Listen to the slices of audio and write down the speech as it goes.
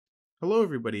Hello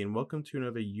everybody and welcome to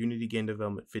another Unity game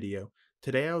development video.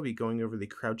 Today I'll be going over the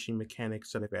crouching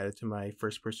mechanics that I've added to my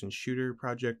first-person shooter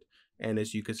project, and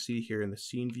as you can see here in the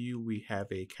scene view we have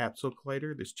a capsule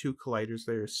collider. There's two colliders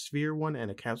there, a sphere one and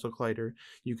a capsule collider.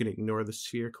 You can ignore the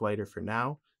sphere collider for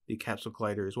now. The capsule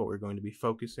collider is what we're going to be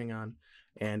focusing on,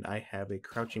 and I have a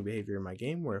crouching behavior in my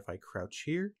game where if I crouch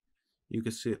here, you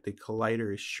can see that the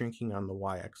collider is shrinking on the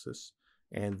y-axis,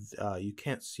 and you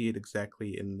can't see it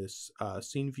exactly in this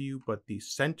scene view, but the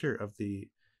center of the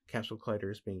capsule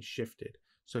collider is being shifted.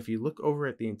 So if you look over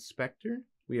at the inspector,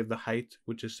 we have the height,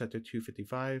 which is set to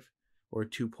 255 or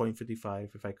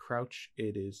 2.55. If I crouch,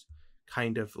 it is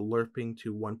kind of lerping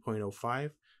to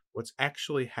 1.05. What's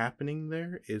actually happening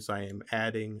there is I am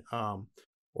adding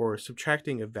or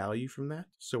subtracting a value from that.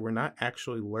 So we're not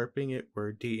actually lerping it,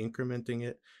 we're de-incrementing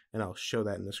it, and I'll show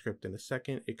that in the script in a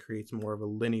second. It creates more of a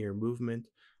linear movement.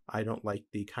 I don't like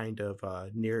the kind of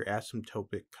near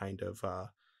asymptotic kind of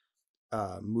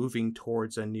moving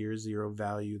towards a near zero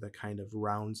value that kind of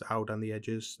rounds out on the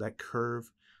edges, that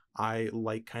curve. I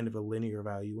like kind of a linear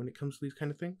value when it comes to these kind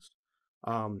of things.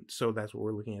 So that's what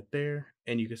we're looking at there.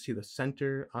 And you can see the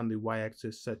center on the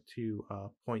y-axis set to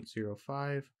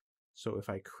 0.05. So if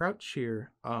I crouch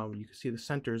here, you can see the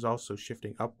center is also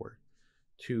shifting upward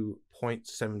to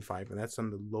 0.75, and that's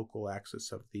on the local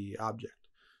axis of the object.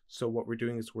 So what we're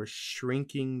doing is we're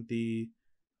shrinking the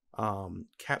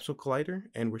capsule collider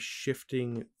and we're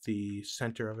shifting the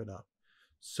center of it up.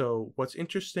 So what's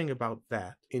interesting about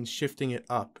that in shifting it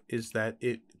up is that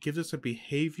it gives us a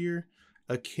behavior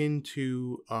akin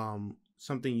to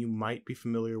something you might be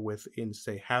familiar with in,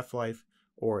 say, Half-Life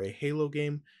or a Halo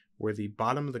game, where the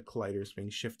bottom of the collider is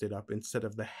being shifted up instead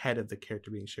of the head of the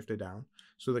character being shifted down.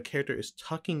 So the character is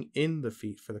tucking in the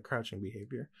feet for the crouching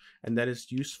behavior, and that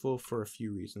is useful for a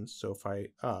few reasons. So if I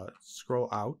scroll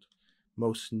out,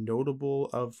 most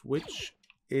notable of which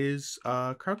is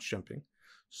crouch jumping.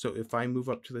 So if I move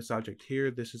up to this object here,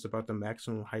 this is about the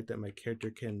maximum height that my character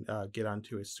can get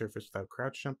onto a surface without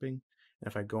crouch jumping. And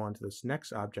if I go onto this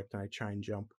next object and I try and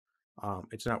jump,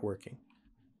 it's not working.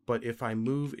 But if I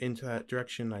move into that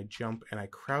direction, I jump and I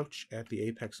crouch at the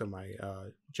apex of my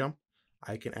jump,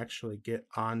 I can actually get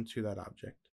onto that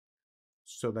object.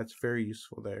 So that's very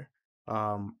useful there.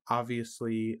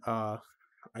 Obviously, I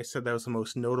said that was the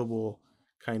most notable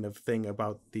kind of thing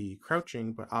about the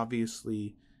crouching, but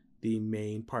obviously the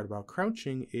main part about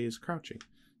crouching is crouching.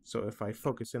 So if I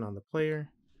focus in on the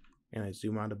player and I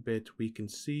zoom out a bit, we can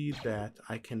see that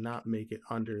I cannot make it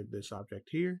under this object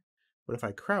here, but if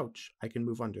I crouch, I can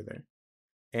move under there.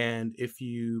 And if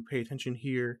you pay attention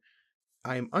here,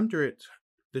 I'm under it.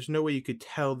 There's no way you could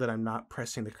tell that I'm not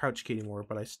pressing the crouch key anymore,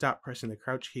 but I stopped pressing the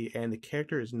crouch key and the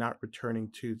character is not returning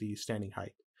to the standing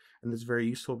height. And this is very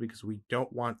useful because we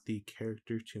don't want the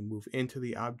character to move into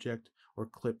the object or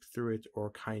clip through it or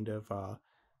kind of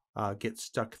get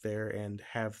stuck there and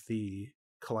have the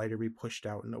collider be pushed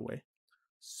out in a way.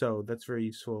 So that's very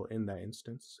useful in that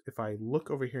instance. If I look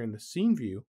over here in the scene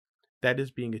view, that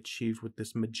is being achieved with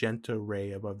this magenta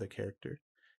ray above the character.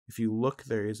 If you look,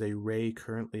 there is a ray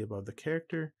currently above the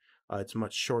character. It's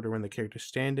much shorter when the character's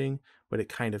standing, but it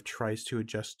kind of tries to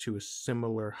adjust to a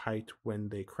similar height when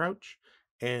they crouch,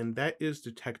 and that is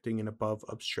detecting an above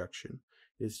obstruction.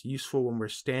 It's useful when we're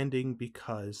standing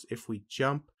because if we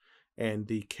jump and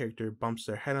the character bumps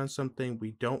their head on something,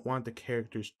 we don't want the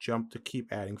character's jump to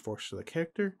keep adding force to the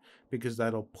character, because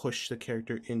that'll push the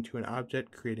character into an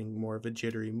object, creating more of a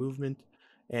jittery movement.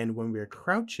 And when we're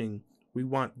crouching, we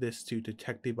want this to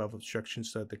detect the above obstruction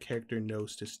so that the character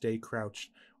knows to stay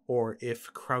crouched, or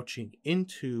if crouching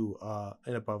into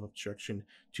an above obstruction,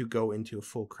 to go into a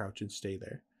full crouch and stay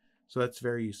there. So that's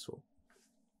very useful.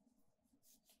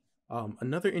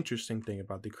 Another interesting thing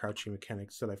about the crouching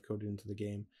mechanics that I've coded into the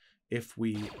game, if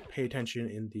we pay attention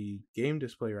in the game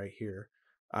display right here,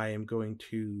 I am going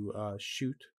to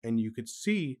shoot, and you could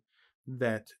see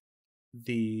that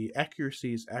the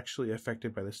accuracy is actually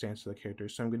affected by the stance of the character.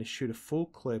 So I'm going to shoot a full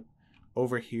clip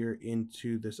over here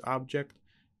into this object,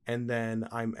 and then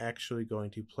I'm actually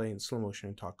going to play in slow motion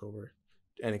and talk over it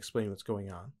and explain what's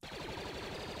going on.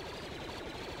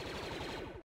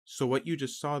 So what you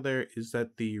just saw there is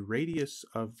that the radius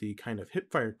of the kind of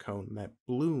hipfire cone, that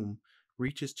bloom,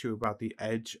 reaches to about the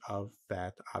edge of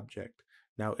that object.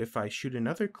 Now if I shoot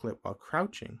another clip while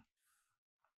crouching,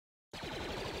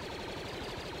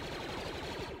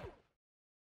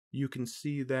 you can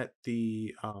see that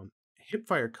the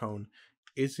hipfire cone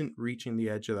isn't reaching the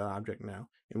edge of that object now.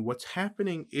 And what's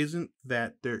happening isn't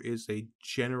that there is a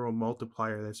general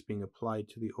multiplier that's being applied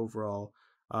to the overall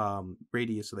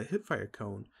radius of the hipfire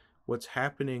cone. what's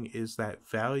happening is that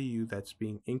value that's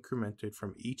being incremented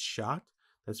from each shot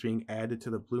that's being added to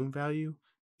the bloom value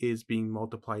is being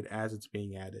multiplied as it's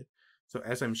being added. So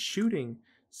as I'm shooting,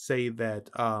 say that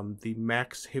the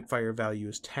max hipfire value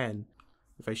is 10.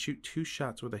 If I shoot 2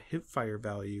 shots with a hipfire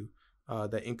value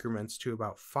that increments to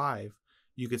about 5,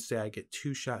 you could say I get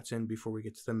 2 shots in before we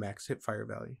get to the max hipfire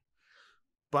value.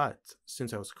 But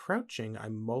since I was crouching,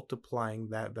 I'm multiplying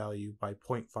that value by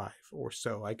 0.5 or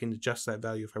so. I can adjust that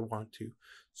value if I want to.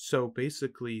 So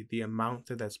basically, the amount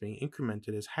that's being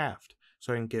incremented is halved.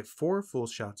 So I can get 4 full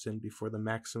shots in before the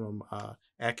maximum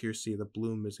accuracy of the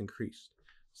bloom is increased.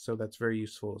 So that's very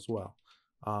useful as well.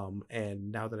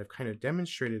 And now that I've kind of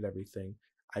demonstrated everything,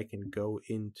 I can go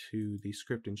into the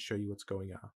script and show you what's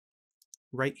going on.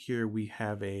 Right here, we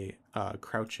have a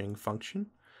crouching function.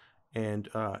 And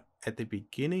at the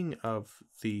beginning of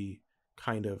the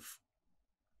kind of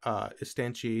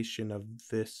instantiation of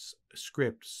this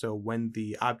script, so when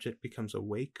the object becomes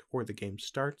awake or the game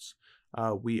starts,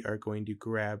 we are going to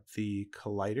grab the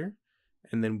collider,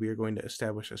 and then we are going to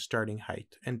establish a starting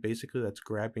height. And basically that's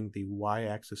grabbing the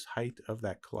y-axis height of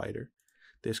that collider.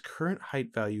 This current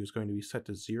height value is going to be set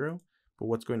to 0, but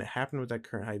what's going to happen with that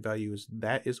current height value is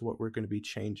that is what we're going to be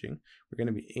changing. We're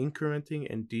going to be incrementing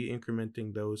and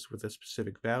de-incrementing those with a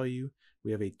specific value.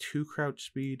 We have a to crouch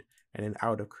speed and an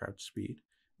out of crouch speed.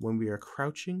 When we are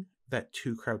crouching, that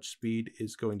to crouch speed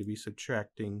is going to be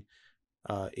subtracting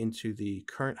into the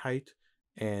current height.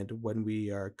 And when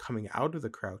we are coming out of the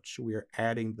crouch, we are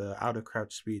adding the out of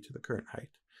crouch speed to the current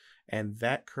height. And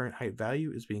that current height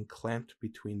value is being clamped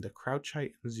between the crouch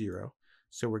height and 0.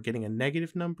 So we're getting a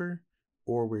negative number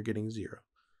or we're getting 0.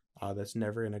 That's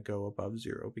never going to go above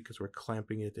 0 because we're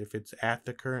clamping it if it's at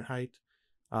the current height,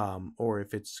 or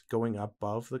if it's going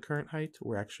above the current height,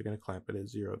 we're actually going to clamp it at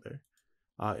 0 there.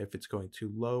 If it's going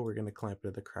too low, we're going to clamp it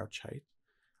at the crouch height.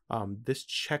 This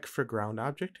check for ground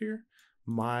object here,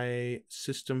 my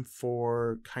system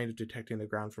for kind of detecting the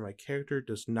ground for my character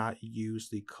does not use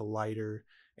the collider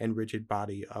and rigid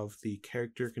body of the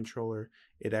character controller.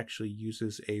 It actually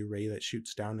uses a ray that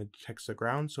shoots down and detects the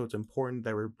ground, so it's important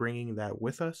that we're bringing that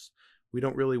with us. We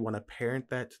don't really want to parent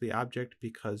that to the object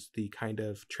because the kind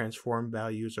of transform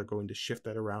values are going to shift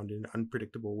that around in an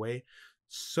unpredictable way.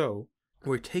 So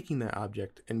we're taking that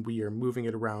object and we are moving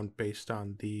it around based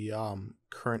on the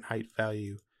current height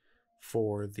value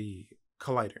for the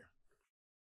collider.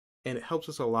 And it helps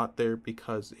us a lot there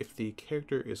because if the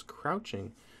character is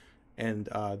crouching and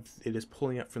it is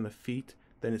pulling up from the feet,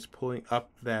 then it's pulling up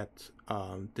that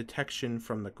detection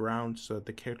from the ground so that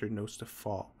the character knows to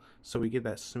fall. So we get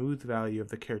that smooth value of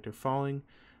the character falling,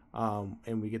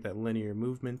 and we get that linear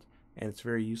movement, and it's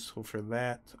very useful for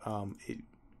that.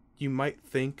 You might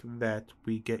think that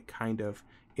we get kind of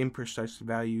imprecise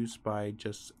values by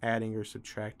just adding or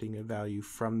subtracting a value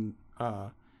from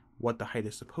what the height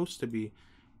is supposed to be,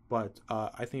 but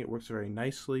I think it works very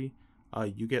nicely.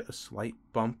 You get a slight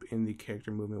bump in the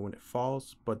character movement when it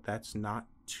falls, but that's not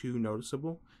too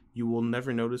noticeable. You will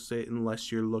never notice it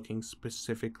unless you're looking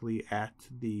specifically at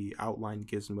the outline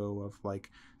gizmo of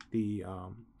like the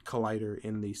collider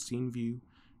in the scene view,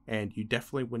 and you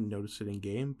definitely wouldn't notice it in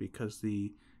game because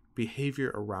the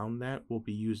behavior around that will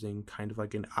be using kind of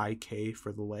like an IK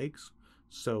for the legs.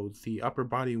 So the upper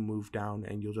body will move down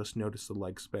and you'll just notice the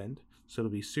legs bend. So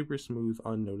it'll be super smooth,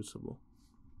 unnoticeable.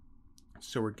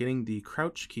 So we're getting the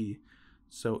crouch key.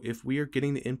 So if we are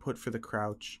getting the input for the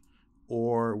crouch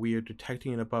or we are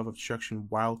detecting an above obstruction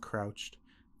while crouched,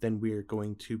 then we are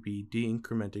going to be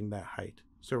de-incrementing that height.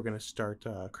 So we're going to start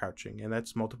crouching, and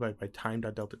that's multiplied by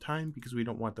time.delta time because we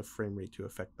don't want the frame rate to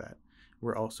affect that.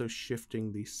 We're also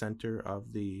shifting the center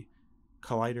of the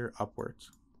collider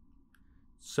upwards.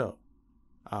 So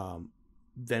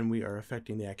then we are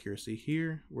affecting the accuracy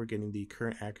here. We're getting the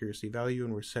current accuracy value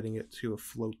and we're setting it to a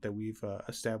float that we've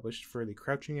established for the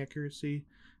crouching accuracy,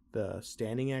 the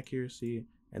standing accuracy,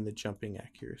 and the jumping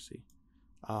accuracy.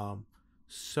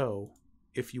 So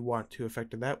if you want to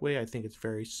affect it that way, I think it's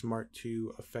very smart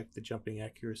to affect the jumping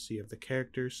accuracy of the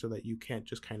character so that you can't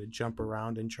just kind of jump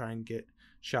around and try and get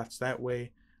shots that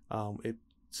way. It's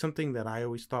something that I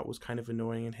always thought was kind of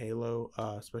annoying in Halo,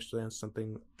 especially on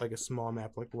something like a small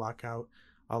map like Lockout.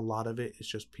 A lot of it is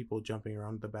just people jumping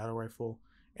around with the battle rifle,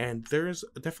 and there's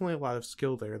definitely a lot of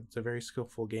skill there. It's a very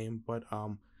skillful game, but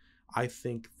I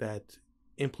think that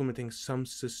implementing some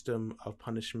system of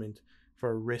punishment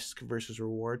for a risk versus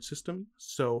reward system.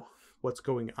 So what's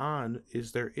going on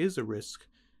is there is a risk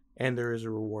and there is a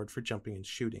reward for jumping and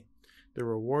shooting. The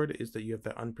reward is that you have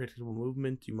that unpredictable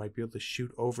movement. You might be able to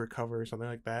shoot over cover or something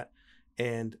like that.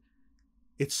 And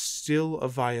it's still a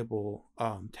viable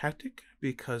tactic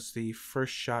because the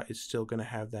first shot is still going to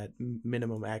have that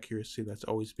minimum accuracy that's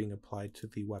always being applied to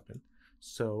the weapon.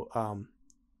 So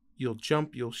you'll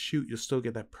jump, you'll shoot, you'll still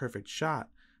get that perfect shot.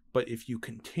 But if you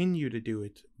continue to do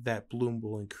it, that bloom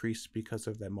will increase because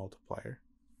of that multiplier.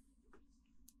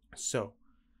 So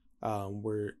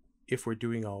we're if we're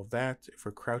doing all of that, if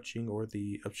we're crouching or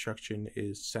the obstruction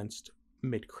is sensed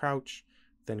mid crouch,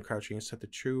 then crouching is set to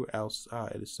true, else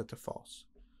it is set to false.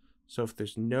 So if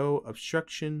there's no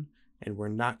obstruction and we're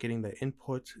not getting the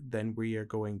input, then we are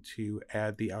going to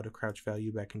add the outer crouch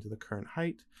value back into the current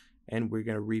height, and we're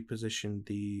going to reposition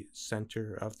the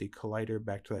center of the collider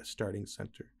back to that starting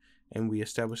center. And we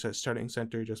establish that starting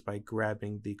center just by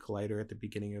grabbing the collider at the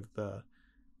beginning of the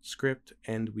script,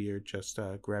 and we are just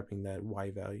grabbing that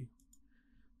Y value.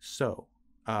 So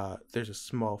there's a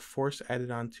small force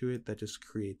added onto it that just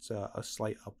creates a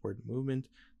slight upward movement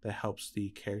that helps the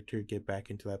character get back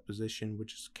into that position,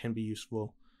 which can be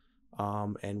useful.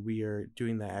 And we are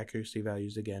doing the accuracy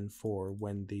values again for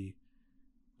when the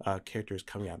character is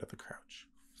coming out of the crouch.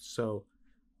 So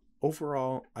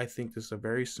overall, I think this is a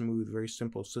very smooth, very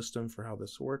simple system for how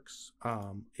this works.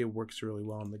 It works really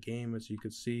well in the game, as you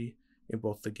can see in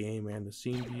both the game and the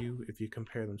scene view. If you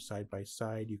compare them side by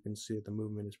side, you can see that the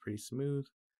movement is pretty smooth.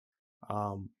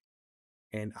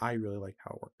 And I really like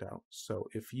how it worked out. So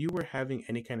if you were having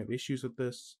any kind of issues with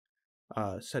this,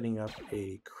 setting up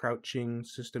a crouching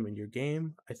system in your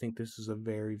game, I think this is a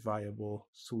very viable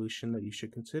solution that you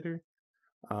should consider.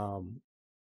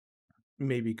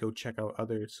 Maybe go check out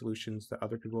other solutions that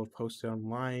other people have posted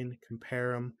online,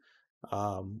 compare them,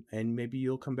 and maybe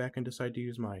you'll come back and decide to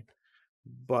use mine.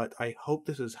 But I hope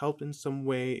this has helped in some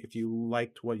way. If you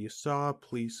liked what you saw,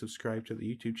 please subscribe to the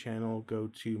YouTube channel. Go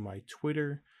to my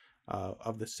Twitter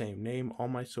of the same name. All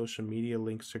my social media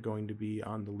links are going to be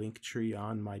on the link tree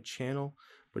on my channel.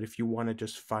 But if you want to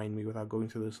just find me without going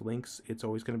through those links, it's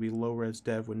always going to be low res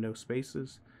dev with no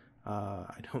spaces.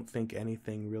 I don't think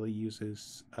anything really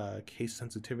uses case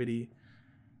sensitivity,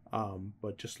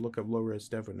 but just look up low res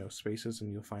dev with no spaces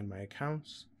and you'll find my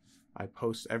accounts. I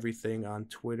post everything on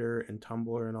Twitter and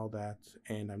Tumblr and all that,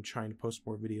 and I'm trying to post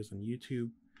more videos on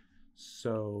YouTube.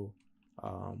 So,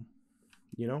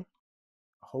 you know,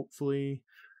 hopefully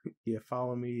you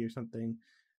follow me or something.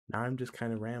 Now I'm just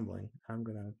kind of rambling. I'm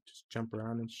gonna just jump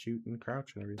around and shoot and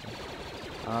crouch and everything.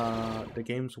 The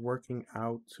game's working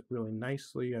out really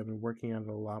nicely. I've been working on it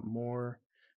a lot more.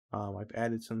 I've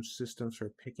added some systems for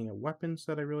picking up weapons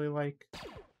that I really like,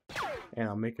 and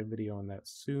I'll make a video on that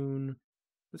soon.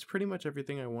 That's pretty much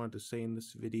everything I wanted to say in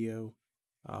this video.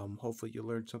 Hopefully you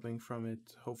learned something from it.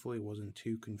 Hopefully it wasn't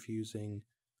too confusing.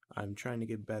 I'm trying to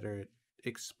get better at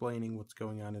explaining what's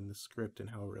going on in the script and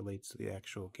how it relates to the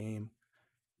actual game.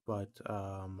 But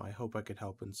I hope I could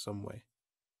help in some way.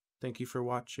 Thank you for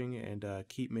watching, and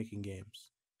keep making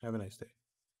games. Have a nice day.